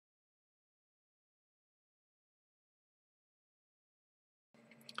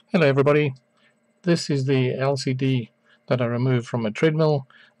Hello everybody, this is the LCD that I removed from a treadmill,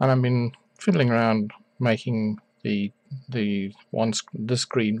 and I've been fiddling around making this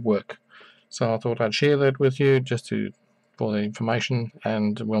screen work. So I thought I'd share that with you just for the information,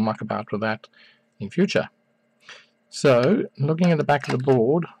 and we'll muck about with that in future. So looking at the back of the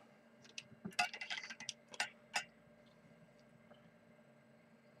board,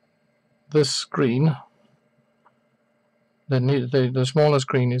 this screen, the smaller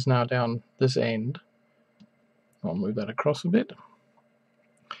screen is now down this end. I'll move that across a bit.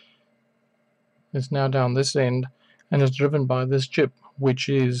 It's now down this end and is driven by this chip, which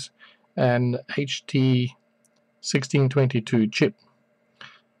is an HT1622 chip.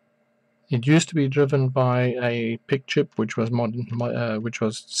 It used to be driven by a PIC chip, which was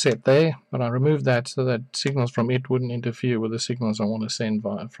set there, but I removed that so that signals from it wouldn't interfere with the signals I want to send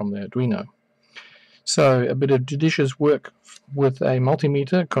from the Arduino. So a bit of judicious work with a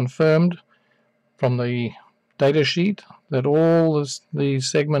multimeter confirmed from the data sheet that all these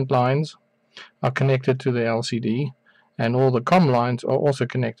segment lines are connected to the LCD, and all the COM lines are also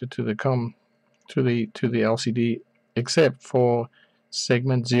connected to the LCD, except for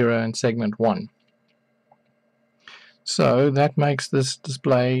segment 0 and segment 1. So that makes this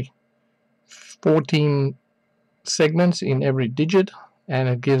display 14 segments in every digit, and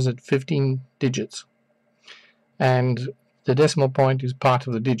it gives it 15 digits. And the decimal point is part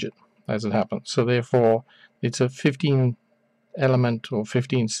of the digit, as it happens. So therefore, it's a 15 element or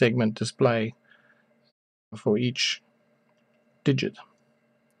 15 segment display for each digit.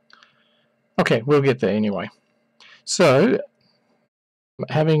 Okay, we'll get there anyway. So,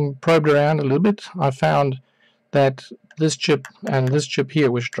 having probed around a little bit, I found that this chip and this chip here,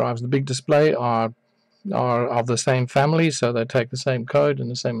 which drives the big display, are of the same family, so they take the same code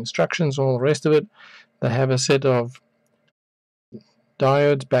and the same instructions, all the rest of it. They have a set of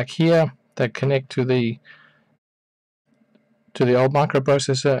diodes back here that connect to the old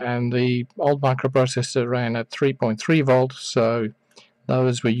microprocessor, and the old microprocessor ran at 3.3 volts, so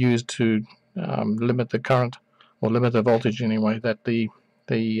those were used to limit the current, or limit the voltage anyway, that the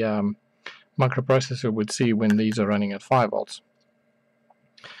microprocessor would see when these are running at 5 volts.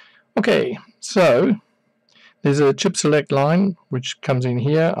 Okay, so there's a chip select line which comes in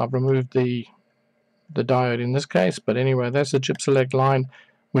here. I've removed the diode in this case, but anyway, that's the chip select line,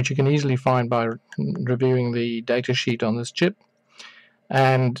 which you can easily find by reviewing the data sheet on this chip.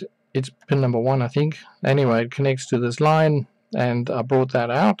 And it's pin number 1, I think. Anyway, it connects to this line, and I brought that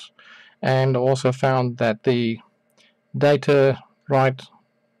out, and also found that the data right,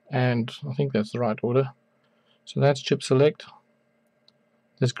 and I think that's the right order. So that's chip select.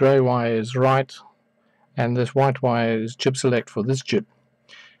 This gray wire is right, and this white wire is chip select for this chip.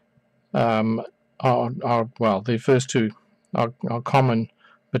 Well, the first two are common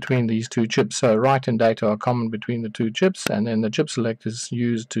between these two chips. So write and data are common between the two chips, and then the chip select is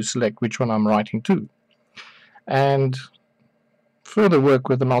used to select which one I'm writing to. And further work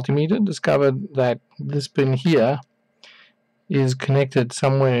with the multimeter discovered that this pin here is connected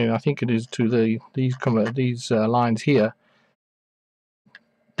somewhere, I think it is to these lines here.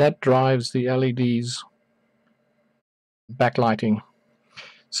 That drives the LED's backlighting.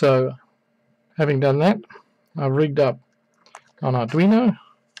 So having done that, I've rigged up on Arduino.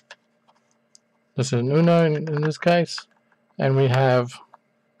 This is an Uno in this case, and we have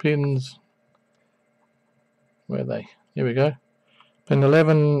pins, where are they? Here we go. Pin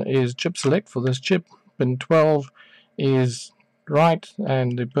 11 is chip select for this chip, pin 12 is right,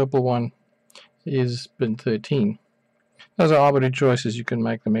 and the purple one is pin 13. Those are arbitrary choices, you can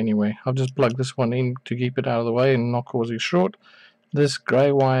make them anyway. I've just plugged this one in to keep it out of the way and not cause it short. This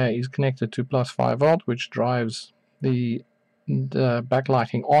grey wire is connected to plus 5 volt, which drives the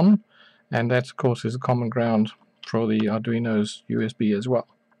backlighting on, and that of course is a common ground for the Arduino's USB as well.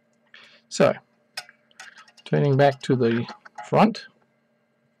 So, turning back to the front,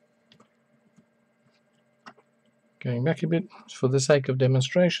 going back a bit for the sake of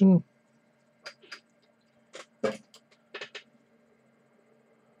demonstration.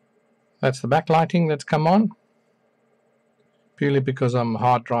 That's the backlighting that's come on, purely because I'm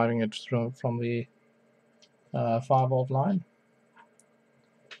hard driving it from the 5 volt line.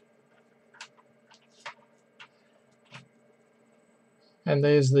 And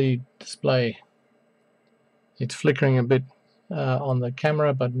there's the display. It's flickering a bit on the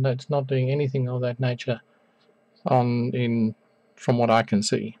camera, but it's not doing anything of that nature from what I can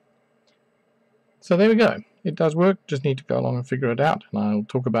see. So there we go. It does work. Just need to go along and figure it out, and I'll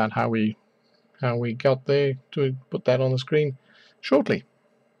talk about how we got there to put that on the screen shortly.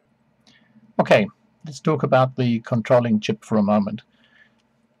 Okay, let's talk about the controlling chip for a moment.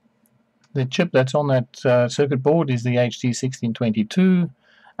 The chip that's on that circuit board is the HT1622,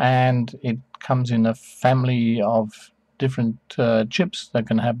 and it comes in a family of different chips that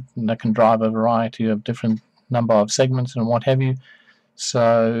can drive a variety of different number of segments and what have you.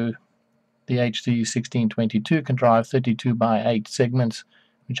 So the HT1622 can drive 32 by 8 segments,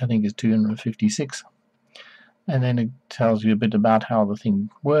 which I think is 256. And then it tells you a bit about how the thing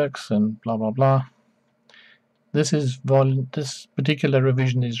works and blah blah blah. This particular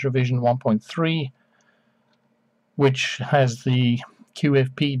revision is revision 1.3, which has the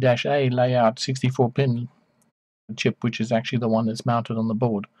QFP-A layout 64-pin chip, which is actually the one that's mounted on the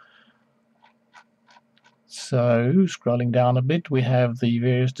board. So scrolling down a bit, we have the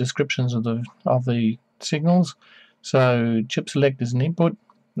various descriptions of the signals. So chip select is an input,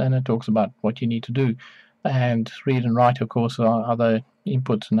 and it talks about what you need to do, and read and write, of course, are other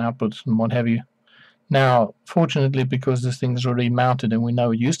inputs and outputs and what have you. Now, fortunately, because this thing is already mounted and we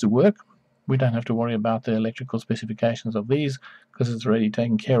know it used to work, we don't have to worry about the electrical specifications of these, because it's already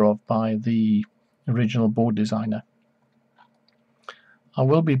taken care of by the original board designer. I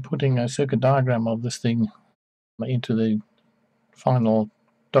will be putting a circuit diagram of this thing into the final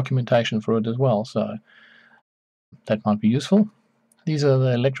documentation for it as well, so that might be useful. These are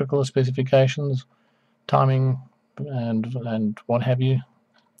the electrical specifications, timing, and what have you.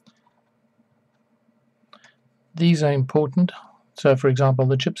 These are important. So, for example,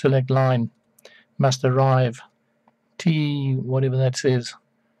 the chip select line must arrive T, whatever that says,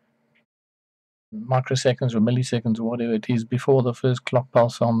 microseconds or milliseconds or whatever it is, before the first clock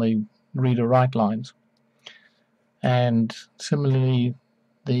pulse on the read or write lines. And similarly,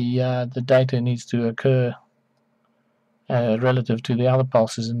 the data needs to occur relative to the other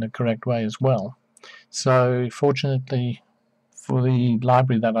pulses in the correct way as well. So, fortunately, for the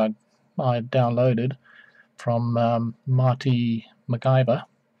library that I downloaded from Marty MacGyver,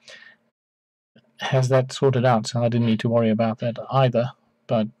 has that sorted out, so I didn't need to worry about that either.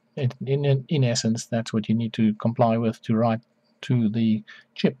 But in essence, that's what you need to comply with to write to the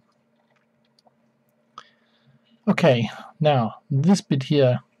chip. Okay, now this bit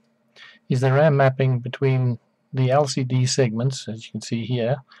here is the RAM mapping between the LCD segments, as you can see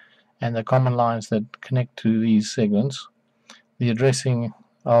here, and the common lines that connect to these segments, the addressing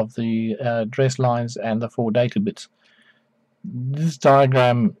of the address lines, and the 4 data bits. This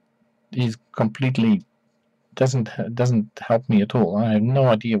diagram is completely doesn't help me at all. I have no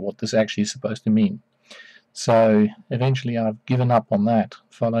idea what this actually is supposed to mean. So eventually I've given up on that,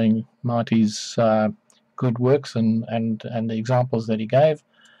 following Marty's good works and the examples that he gave,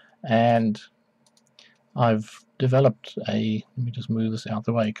 and I've developed a, let me just move this out of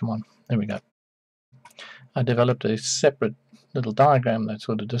the way, come on, there we go. I developed a separate little diagram that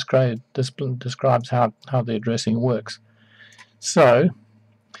sort of describes how the addressing works. So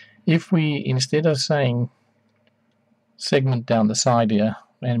if we, instead of saying segment down the side here,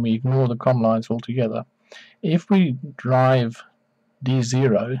 and we ignore the comm lines altogether, if we drive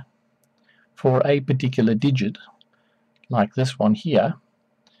D0 for a particular digit, like this one here,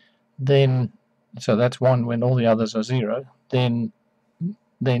 then, so that's 1 when all the others are 0, then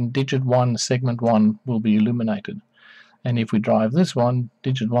digit 1, segment 1 will be illuminated. And if we drive this one,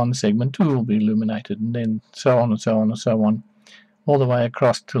 digit 1, segment 2 will be illuminated, and then so on and so on and so on, all the way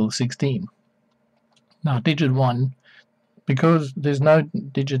across till 16. Now digit 1, because there's no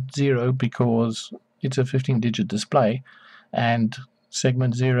digit 0 because it's a 15-digit display, and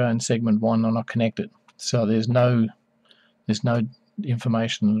segment 0 and segment 1 are not connected, so there's no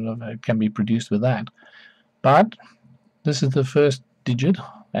information that can be produced with that. But this is the first digit,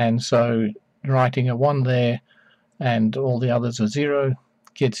 and so writing a 1 there and all the others are 0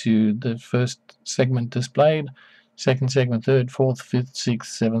 gets you the first segment displayed, second segment, third, fourth, fifth,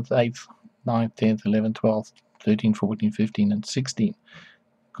 sixth, seventh, eighth, 9th, 10th, 11th, 12th, 13, 14, 15, and 16.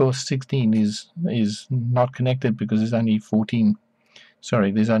 Of course, 16 is not connected because there's only 15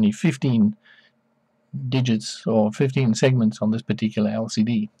 digits or 15 segments on this particular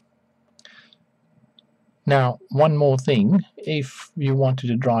LCD. Now, one more thing, if you wanted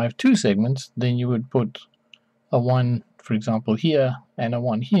to drive 2 segments, then you would put a 1, for example, here, and a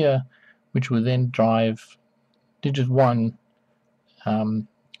 1 here, which would then drive digit 1, 2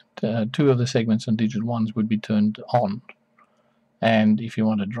 of the segments on digit 1s would be turned on. And if you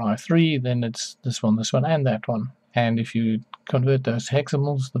want to drive 3, then it's this one, and that one. And if you convert those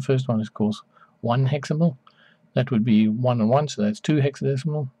hexadecimals, the first one is, of course, 1 hexadecimal. That would be 1 and 1, so that's 2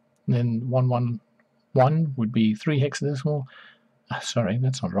 hexadecimal. And then 1, 1, 1 would be 3 hexadecimal. Sorry,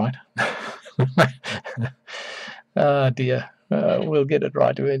 that's not right. Oh dear, we'll get it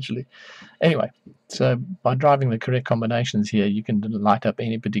right eventually. Anyway, so by driving the correct combinations here, you can light up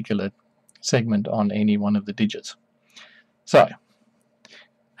any particular segment on any one of the digits. So,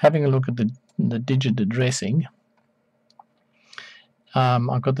 having a look at the digit addressing,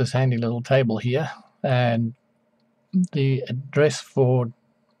 I've got this handy little table here, and the address for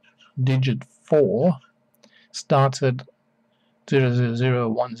digit 4 starts at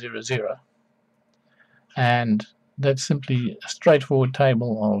 000100, and that's simply a straightforward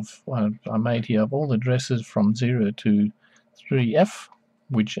table of I made here of all the addresses from 0 to 3F,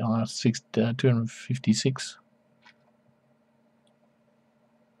 which are 256,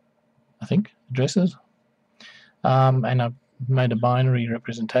 I think, addresses, and I've made a binary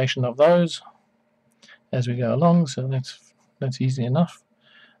representation of those as we go along, so that's easy enough.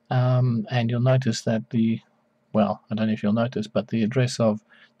 And you'll notice that well, I don't know if you'll notice, but the address of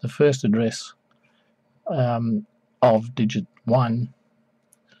the first address of digit 1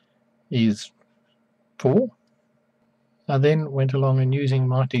 is 4. I then went along and, using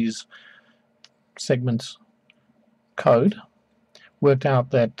Marty's segments code, worked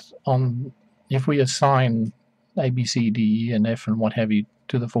out that if we assign A, B, C, D, E, and F, and what have you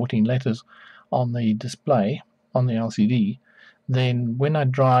to the 14 letters on the display, on the LCD, then when I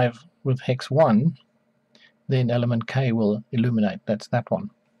drive with hex 1, then element K will illuminate. That's that one.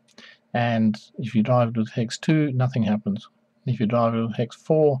 And if you drive with hex 2, nothing happens. If you drive with hex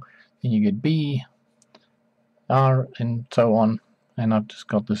 4, then you get B, R, and so on. And I've just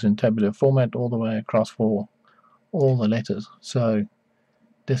got this in tabular format all the way across for all the letters. So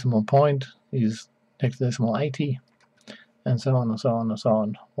decimal point is hexadecimal 80, and so on and so on and so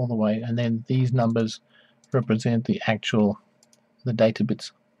on, all the way. And then these numbers represent the data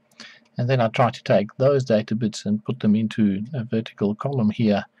bits. And then I try to take those data bits and put them into a vertical column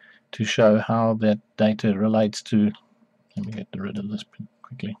here to show how that data relates to. Let me get rid of this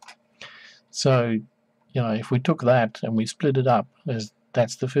quickly. So, if we took that and we split it up,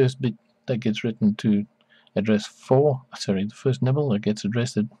 that's the first bit that gets written to address 4. Sorry, the first nibble that gets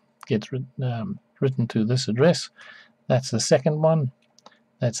written to this address. That's the second one.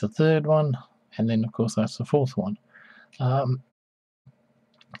 That's the third one, and then of course that's the fourth one.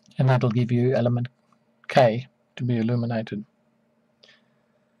 And that'll give you element K to be illuminated.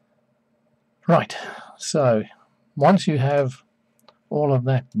 Right, so once you have all of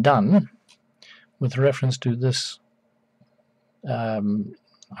that done with reference to this, I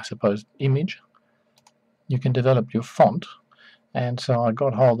suppose, image, you can develop your font. And so I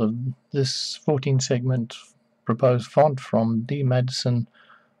got hold of this 14 segment proposed font from D. Madison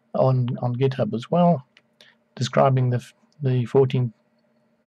on GitHub as well, describing the 14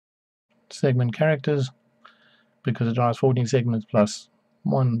 segment characters, because it drives 14 segments plus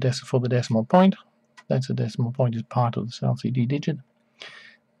 1 for the decimal point. That's a decimal point is part of this LCD digit.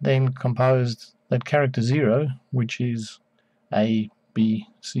 Then composed that character 0, which is A, B,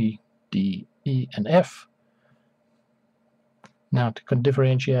 C, D, E, and F. Now to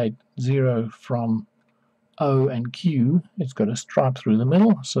differentiate 0 from O and Q, it's got a stripe through the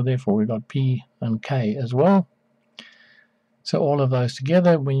middle, so therefore we've got P and K as well. So all of those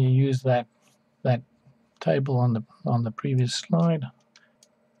together, when you use that table on the previous slide,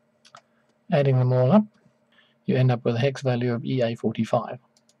 adding them all up, you end up with a hex value of EA45.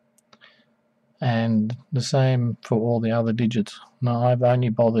 And the same for all the other digits. Now I've only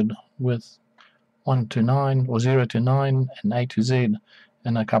bothered with 1 to 9, or 0 to 9, and A to Z,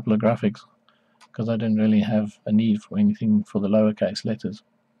 and a couple of graphics, because I didn't really have a need for anything for the lowercase letters,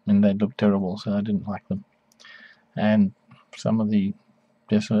 and they looked terrible, so I didn't like them. And some of the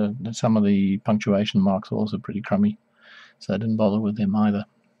punctuation marks are also pretty crummy, so I didn't bother with them either.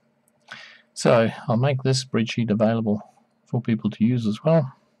 So I'll make this spreadsheet available for people to use as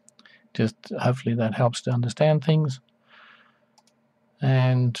well. Just hopefully that helps to understand things.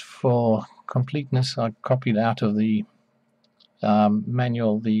 And for completeness, I copied out of the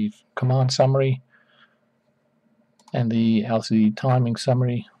manual the command summary and the LCD timing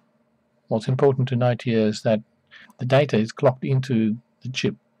summary. What's important to note here is that the data is clocked into the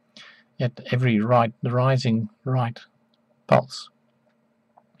chip at every rising right pulse.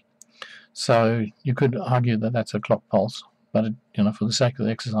 So you could argue that that's a clock pulse, but for the sake of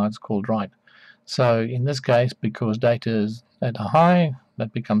the exercise, it's called right. So in this case, because data is at a high,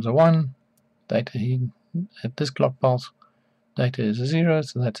 that becomes a 1. Data at this clock pulse, data is a 0,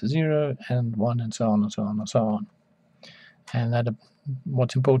 so that's a 0, and 1, and so on, and so on, and so on. And that,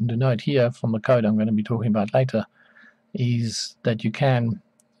 what's important to note here from the code I'm going to be talking about later, is that you can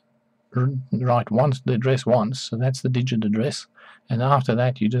write the address once, so that's the digit address, and after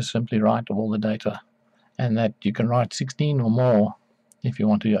that you just simply write all the data, and that you can write 16 or more if you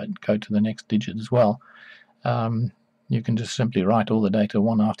want to go to the next digit as well. you can just simply write all the data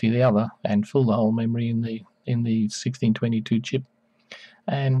one after the other and fill the whole memory in the 1622 chip,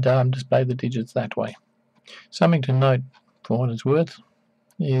 and display the digits that way. Something to note, for what it's worth,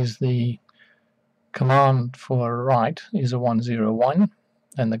 is the command for write is a 101,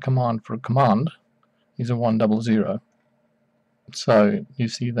 and the command for command is a 100. So you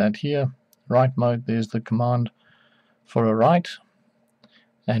see that here, write mode, there's the command for a write,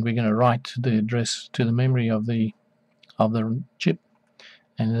 and we're going to write the address to the memory of the chip,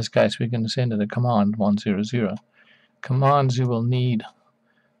 and in this case we're going to send it a command 100. Commands you will need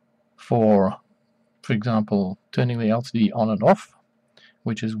for example, turning the LCD on and off,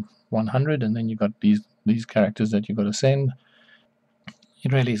 which is 100, and then you've got these characters that you've got to send.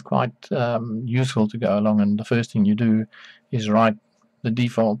 It really is quite useful to go along, and the first thing you do is write the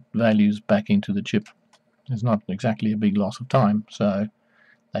default values back into the chip. It's not exactly a big loss of time, so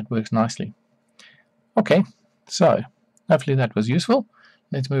that works nicely. Okay, so hopefully that was useful.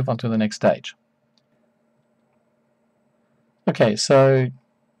 Let's move on to the next stage. Okay, so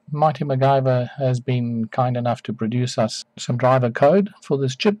Mighty MacGyver has been kind enough to produce us some driver code for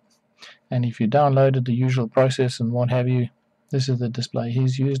this chip, and if you downloaded the usual process and what have you, this is the display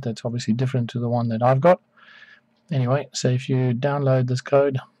he's used. That's obviously different to the one that I've got. Anyway, so if you download this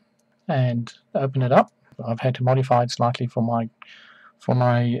code and open it up, I've had to modify it slightly for my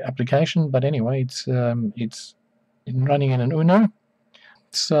application, but anyway, it's running in an Uno.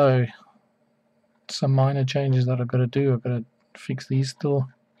 So some minor changes that I've got to do. I've got to fix these still.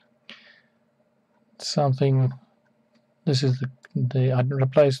 This is I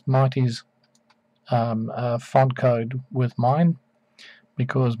replaced Mighty's font code with mine,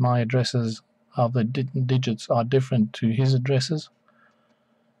 because my addresses of the digits are different to his addresses,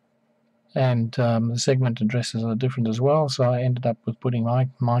 and the segment addresses are different as well, so I ended up with putting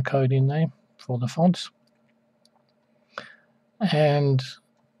my code in there for the fonts. And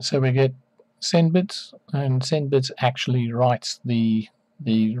so we get send bits, and send bits actually writes the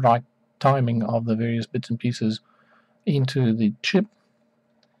right timing of the various bits and pieces into the chip,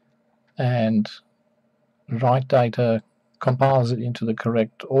 and write data compiles it into the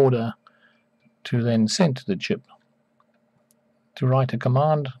correct order to then send to the chip. To write a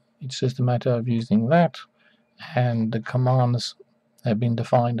command, it's just a matter of using that, and the commands have been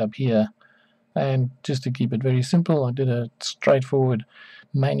defined up here. And just to keep it very simple, I did a straightforward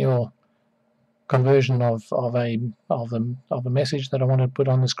manual conversion of a message that I wanted to put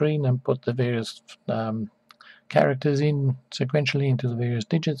on the screen, and put the various characters in sequentially into the various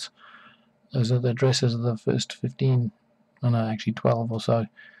digits. Those are the addresses of the first 15, actually 12 or so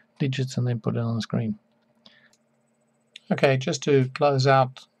digits, and then put it on the screen. Okay, just to close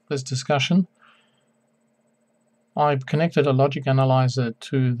out this discussion, I've connected a logic analyzer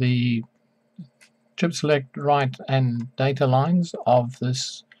to the chip select, write, and data lines of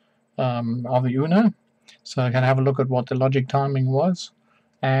this of the Uno, so I can have a look at what the logic timing was.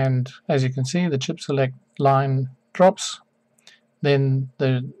 And as you can see, the chip select line drops, then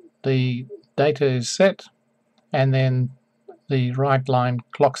the data is set, and then the write line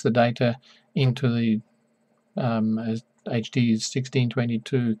clocks the data into the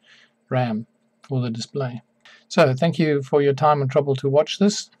HT1622 RAM for the display. So thank you for your time and trouble to watch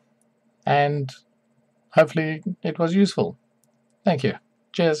this, and hopefully it was useful. Thank you.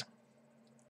 Cheers.